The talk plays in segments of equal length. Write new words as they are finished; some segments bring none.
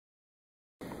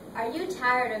Are you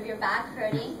tired of your back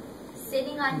hurting,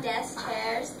 sitting on desk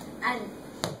chairs, and...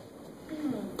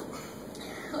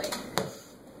 Wait.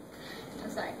 I'm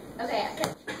sorry. Okay.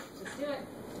 Let's do it.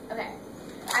 Okay.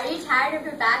 Are you tired of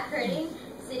your back hurting,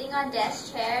 sitting on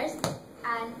desk chairs,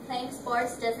 and playing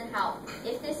sports doesn't help?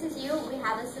 If this is you, we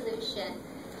have a solution.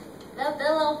 The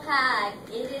Billow-Pack.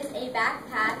 It is a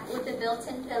backpack with a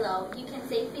built-in pillow. You can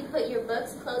safely put your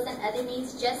books, clothes, and other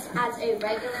needs just as a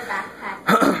regular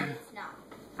backpack. It's not.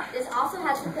 This also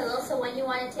has a pillow, so when you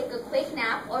want to take a quick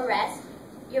nap or rest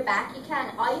your back, you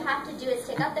can. All you have to do is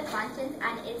take out the contents,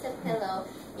 and it's a pillow.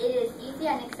 It is easy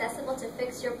and accessible to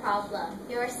fix your problem.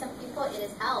 Here are some people it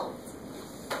has helped.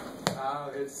 Ow,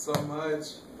 it hurts so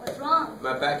much. What's wrong?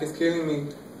 My back is killing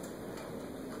me.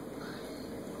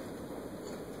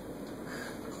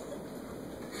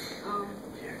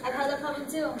 I've had that problem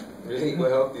too. Really?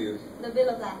 What helped you? The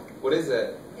Billow-Pack. What is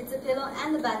that? It's a pillow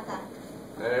and the backpack.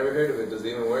 I never heard of it. Does it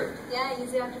even work? Yeah, I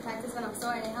use it after practice when I'm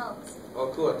sore and it helps.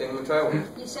 Oh, cool. I think I'm going to try one.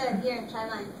 You should. Here, try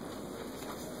mine.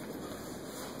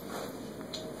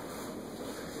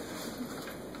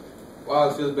 Wow,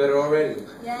 it feels better already.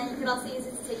 Yeah, you could also use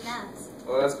it to take naps.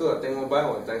 Oh, that's cool. I think I'm going to buy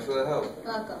one. Thanks for the help.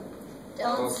 You're welcome.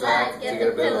 Don't slack, get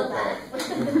the Billow-Pack.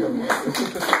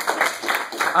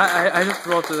 I just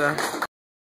wrote to that.